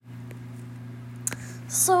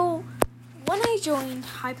So, when I joined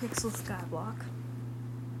Hypixel Skyblock,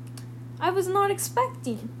 I was not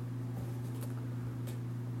expecting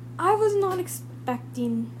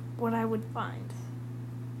what I would find.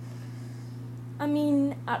 I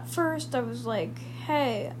mean, at first I was like,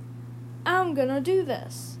 hey, I'm gonna do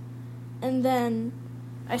this. And then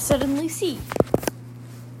I suddenly see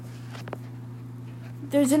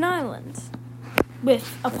there's an island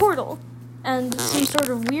with a portal and some sort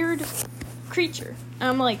of weird creature. And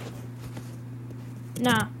I'm like,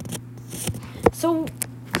 nah. So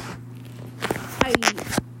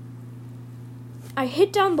I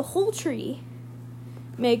hit down the whole tree,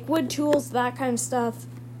 make wood tools, that kind of stuff,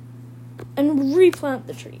 and replant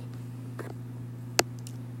the tree.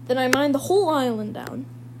 Then I mine the whole island down,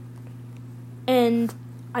 and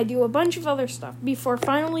I do a bunch of other stuff before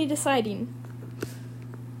finally deciding,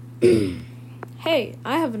 hey,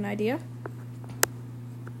 I have an idea.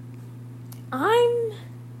 I'm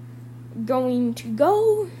going to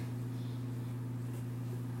go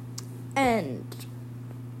and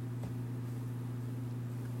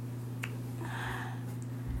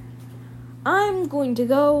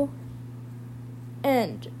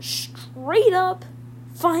straight up,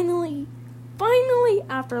 finally,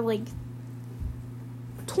 after like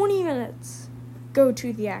 20 minutes, go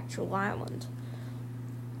to the actual island.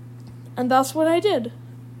 And that's what I did.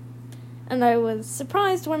 And I was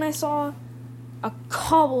surprised when I saw a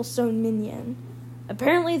cobblestone minion.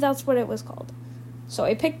 Apparently that's what it was called. So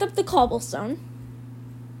I picked up the cobblestone,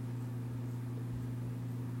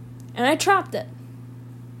 and I trapped it.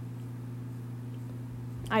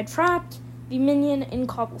 I trapped the minion in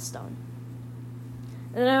cobblestone.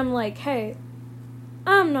 And then I'm like, hey,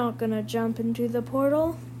 I'm not gonna jump into the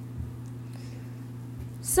portal.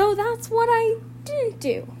 So that's what I didn't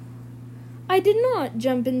do. I did not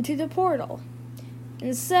jump into the portal.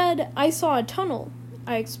 Instead, I saw a tunnel.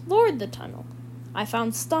 I explored the tunnel. I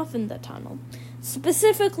found stuff in the tunnel,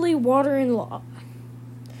 specifically water and lava.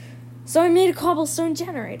 So I made a cobblestone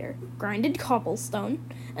generator, grinded cobblestone,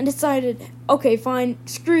 and decided, okay, fine,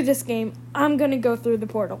 screw this game, I'm gonna go through the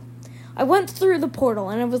portal. I went through the portal,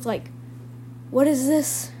 and I was like, what is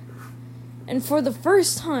this? And for the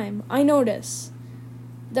first time, I notice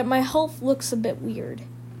that my health looks a bit weird.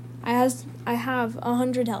 I have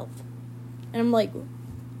 100 health. And I'm like,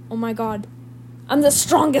 oh my god, I'm the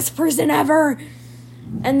strongest person ever!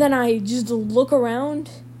 And then I just look around,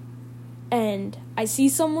 and I see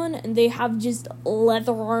someone, and they have just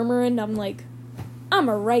leather armor, and I'm like,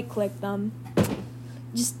 I'ma right-click them,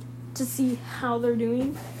 just to see how they're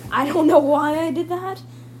doing. I don't know why I did that,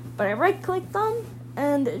 but I right-clicked them,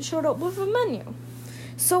 and it showed up with a menu.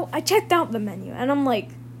 So I checked out the menu, and I'm like,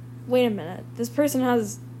 wait a minute, this person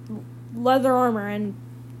has leather armor and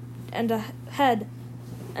a head,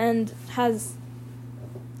 and has,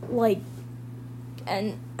 like,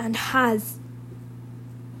 and has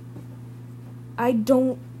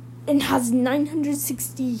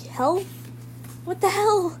 960 health? What the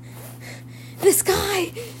hell? This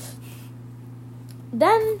guy!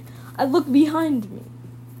 Then I look behind me,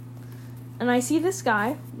 and I see this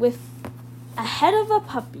guy with a head of a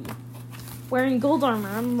puppy, wearing gold armor.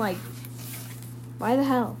 I'm like, why the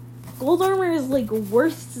hell? Gold armor is, like,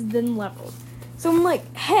 worse than leveled. So I'm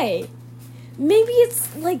like, hey, maybe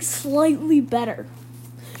it's, like, slightly better.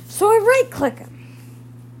 So I right-click him.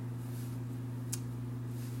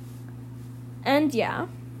 And yeah,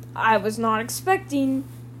 I was not expecting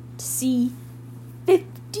to see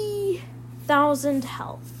 50,000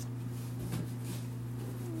 health.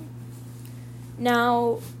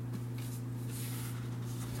 Now,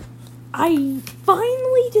 I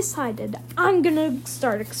finally decided I'm gonna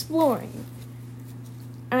start exploring.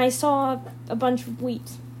 And I saw a bunch of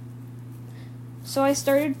wheat. So I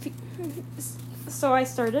started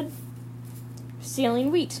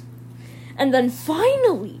stealing wheat. And then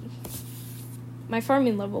finally, my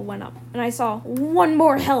farming level went up, and I saw one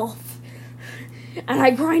more health. And I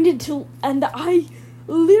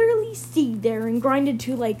literally stayed there and grinded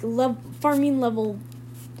to, like, farming level,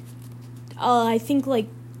 I think, like,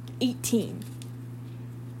 18.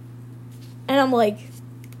 And I'm like,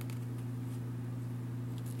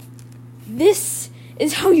 this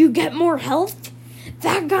is how you get more health?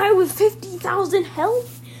 That guy with 50,000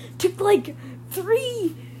 health took, like,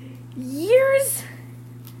 3 years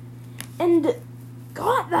and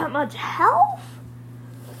got that much health?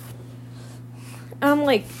 I'm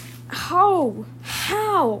like, how?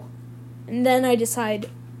 And then I decide,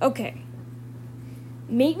 okay,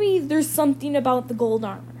 maybe there's something about the gold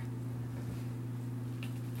armor.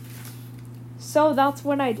 So that's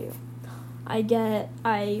what I do.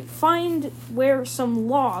 I find where some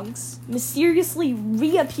logs mysteriously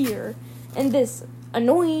reappear, and this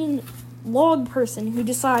annoying log person who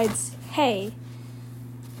decides, hey,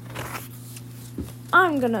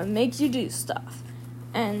 I'm gonna make you do stuff.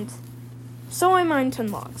 And so I mine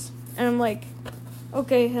 10 logs. And I'm like,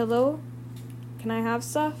 okay, hello? Can I have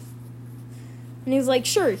stuff? And he's like,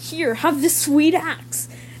 sure, here, have this sweet axe.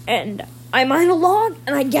 And I mine a log,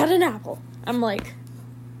 and I get an apple. I'm like,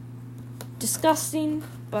 disgusting,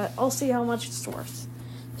 but I'll see how much it's worth.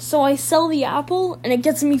 So I sell the apple, and it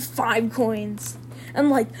gets me 5 coins. I'm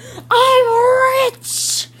like, I'm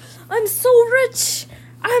rich! I'm so rich!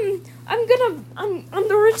 I'm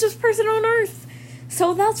the richest person on earth.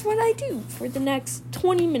 So that's what I do for the next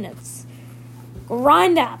 20 minutes.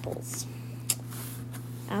 Grind apples.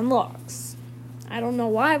 And logs. I don't know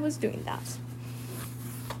why I was doing that.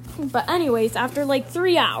 But anyways, after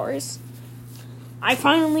 3 hours, I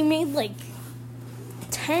finally made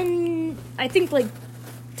 10,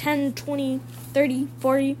 20, 30,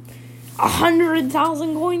 40,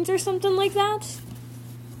 100,000 coins or something like that.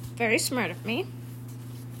 Very smart of me.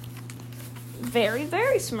 Very,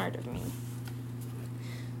 very smart of me.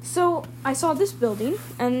 So I saw this building,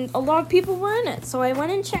 and a lot of people were in it, so I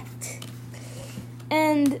went and checked.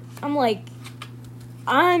 And I'm like,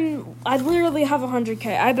 I literally have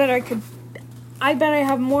 100K. I bet I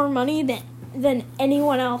have more money than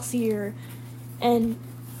anyone else here. And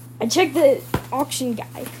I checked the auction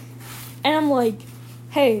guy, and I'm like,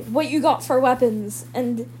 hey, what you got for weapons?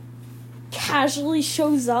 And casually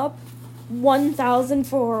shows up 1,000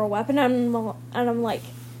 for a weapon, and I'm like,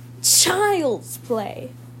 child's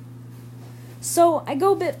play. So I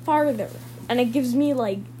go a bit farther, and it gives me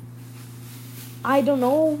I don't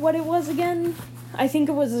know what it was again. I think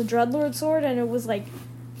it was a Dreadlord sword, and it was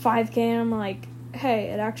 5K, and I'm like, hey,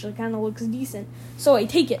 it actually kind of looks decent. So I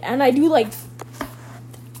take it, and I do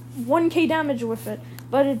 1K damage with it,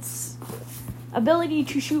 but its ability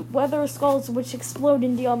to shoot weather skulls which explode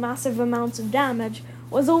and deal massive amounts of damage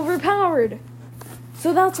was overpowered.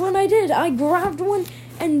 So that's what I did. I grabbed one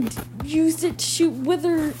and used it to shoot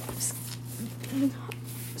wither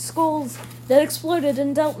skulls that exploded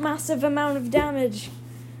and dealt massive amount of damage.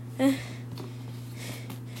 And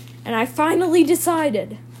I finally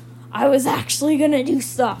decided I was actually gonna do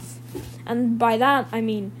stuff. And by that, I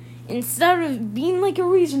mean, instead of being a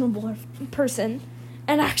reasonable person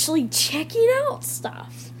and actually checking out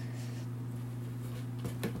stuff,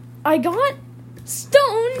 I got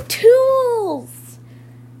stone tools.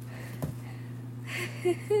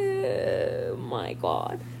 Oh my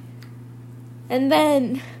god. And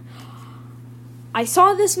then I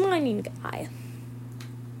saw this mining guy,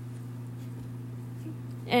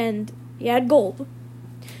 and he had gold.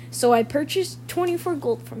 So I purchased 24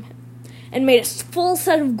 gold from him and made a full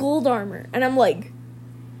set of gold armor. And I'm like,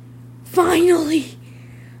 finally,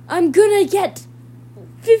 I'm gonna get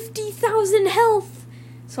 50,000 health.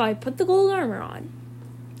 So I put the gold armor on,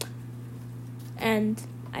 and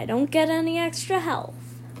I don't get any extra health.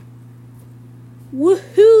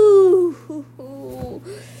 Woohoo!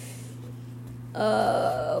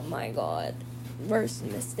 Oh my god. Worst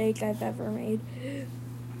mistake I've ever made.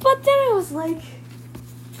 But then I was like,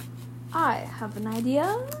 I have an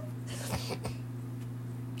idea.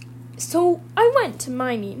 So I went to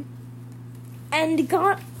mining and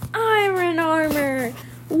got iron armor.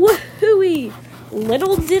 Woohooey!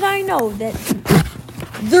 Little did I know that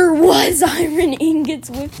there was iron ingots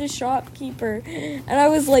with the shopkeeper. And I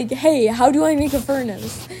was like, hey, how do I make a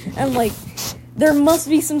furnace? And I'm like, there must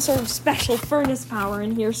be some sort of special furnace power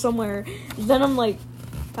in here somewhere. Then I'm like,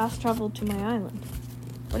 fast travel to my island.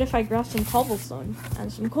 What if I grab some cobblestone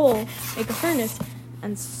and some coal, make a furnace,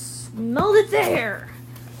 and smelt it there?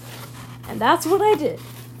 And that's what I did.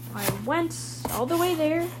 I went all the way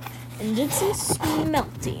there and did some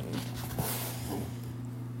smelting.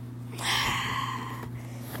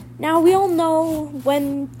 Now we all know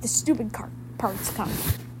when the stupid parts come.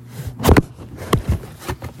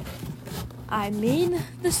 I made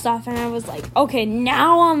the stuff and I was like, okay,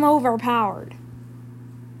 now I'm overpowered.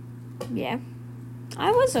 Yeah,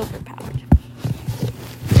 I was overpowered.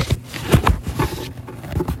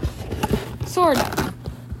 Sort of.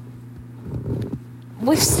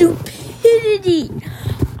 With stupidity.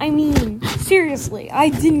 I mean, seriously, I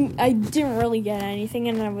didn't really get anything,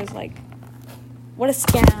 and I was like, what a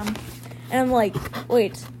scam. And I'm like,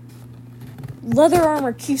 wait, leather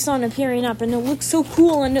armor keeps on appearing up, and it looks so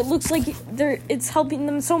cool, and it looks like it's helping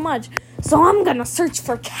them so much. So I'm gonna search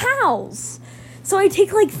for cows. So I take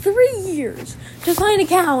 3 years to find a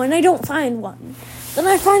cow, and I don't find one. Then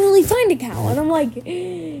I finally find a cow, and I'm like,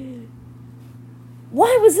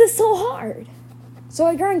 Why was this so hard? So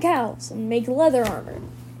I grind cows and make leather armor.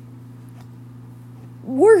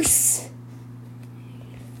 Worse.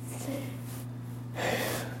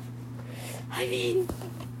 I mean,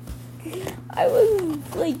 I was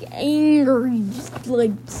like angry, just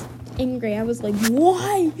like angry. I was like,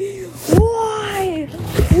 why? Why?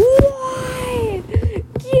 Why?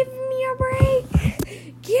 Give me a break.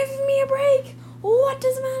 Give me a break. What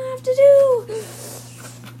does man have to do?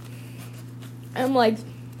 I'm like,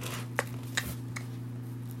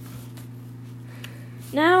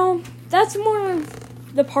 now that's more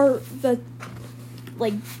of the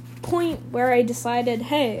point where I decided,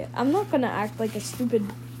 hey, I'm not gonna act like a stupid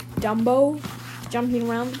Dumbo jumping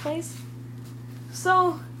around the place.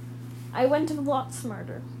 So I went a lot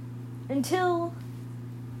smarter until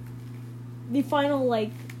the final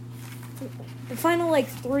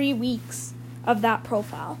 3 weeks of that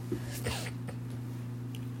profile.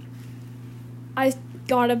 I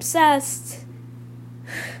got obsessed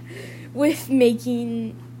with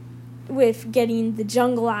getting the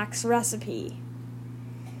jungle axe recipe.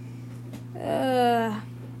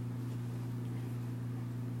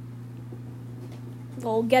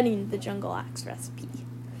 Getting the jungle axe recipe.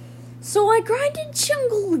 So I grinded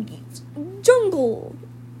jungle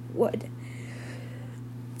wood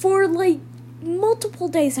for like multiple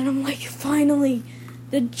days, and I'm like, finally,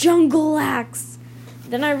 the jungle axe.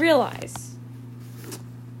 Then I realized,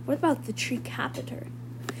 what about the tree captor?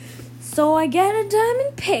 So I get a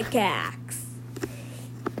diamond pickaxe.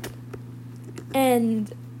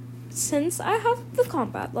 And since I have the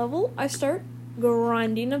combat level, I start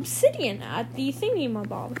grinding obsidian at the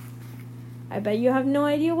thingy-mabob. I bet you have no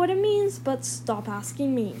idea what it means, but stop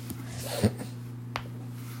asking me.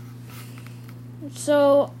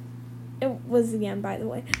 So, it was the end, by the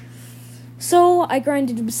way. So, I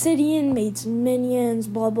grinded obsidian, made some minions,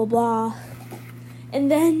 blah, blah, blah. And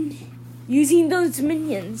then, using those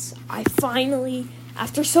minions, I finally,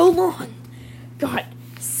 after so long, got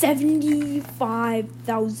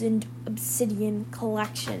 75,000 obsidian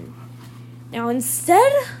collection. Now,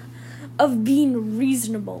 instead of being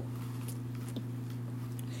reasonable,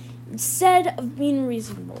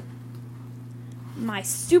 my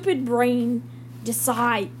stupid brain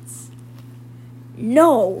decides,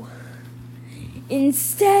 no,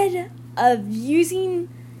 instead of using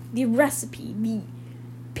the recipe, the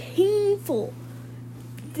painful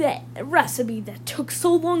recipe that took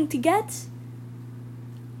so long to get,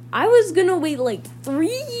 I was gonna wait like 3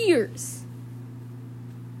 years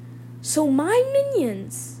so my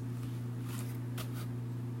minions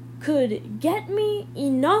could get me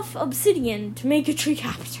enough obsidian to make a tree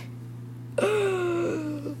captor.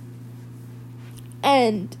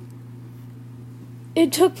 And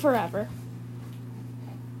it took forever.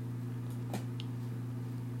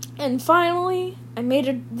 And finally, I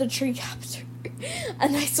made the tree captor.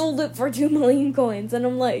 And I sold it for 2 million coins. And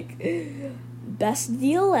I'm like, best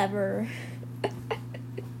deal ever.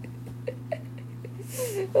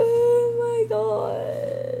 Oh my god.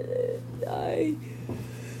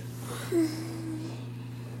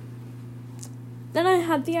 Then I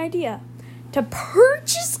had the idea to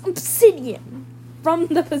purchase obsidian from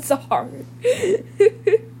the bazaar.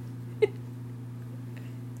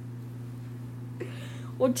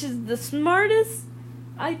 Which is the smartest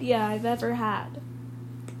idea I've ever had.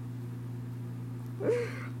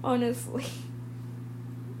 Honestly.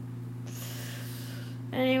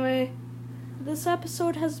 Anyway, this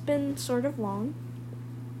episode has been sort of long.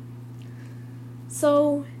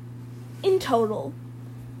 So, in total,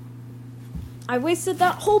 I wasted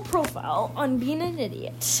that whole profile on being an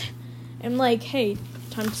idiot. I'm like, hey,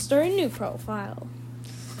 time to start a new profile.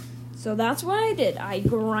 So that's what I did. I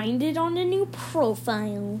grinded on a new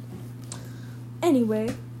profile.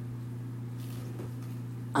 Anyway,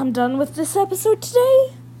 I'm done with this episode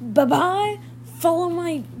today. Bye-bye. Follow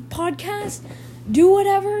my podcast. Do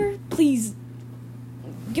whatever. Please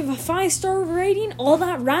give a 5-star rating. All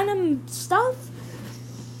that random stuff.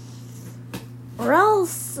 Or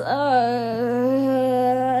else,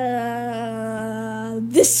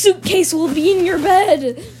 this suitcase will be in your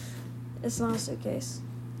bed. It's not a suitcase.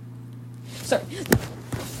 Sorry.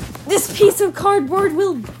 This piece of cardboard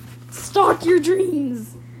will stalk your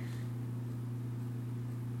dreams.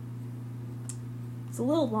 It's a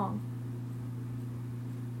little long.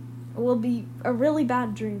 It will be a really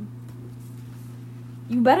bad dream.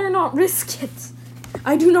 You better not risk it.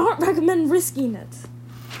 I do not recommend risking it.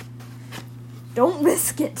 Don't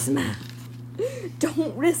risk it, man.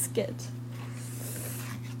 Don't risk it.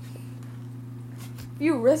 If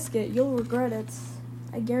you risk it, you'll regret it.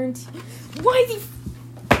 I guarantee. Why the...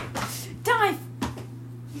 Die!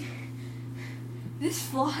 This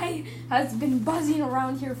fly has been buzzing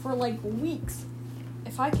around here for like weeks.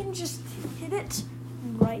 If I can just hit it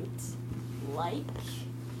right like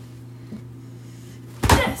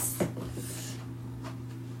this.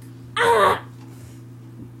 Ah!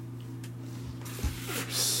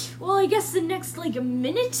 Well, I guess the next like a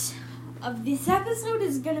minute of this episode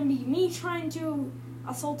is gonna be me trying to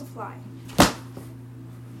assault a fly.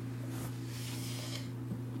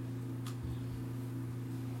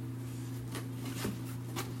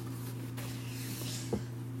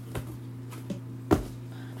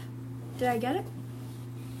 Did I get it?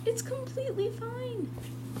 It's completely fine.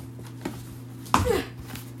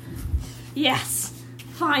 Yes,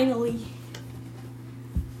 finally.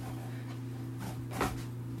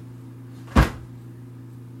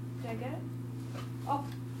 Did I get it? Oh,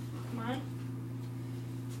 come on.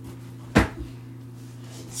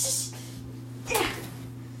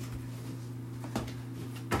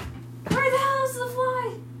 Where the hell is the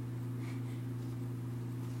fly?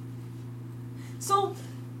 So,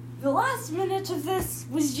 the last minute of this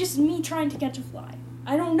was just me trying to catch a fly.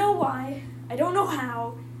 I don't know why. I don't know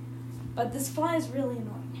how. But this fly is really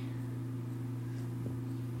annoying.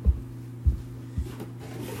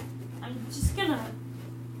 I'm just gonna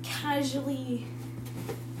casually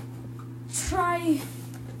try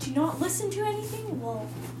to not listen to anything while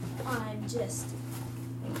I'm just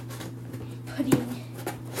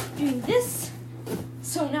doing this.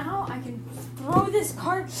 So now I can throw this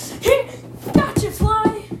card. Gotcha,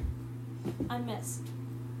 fly! I missed.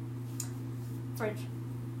 Fridge.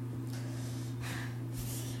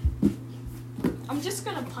 I'm just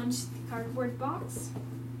gonna punch the cardboard box.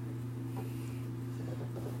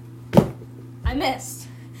 I missed.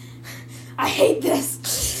 I hate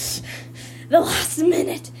this. The last 2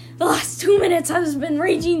 minutes has been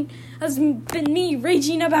me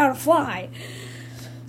raging about a fly.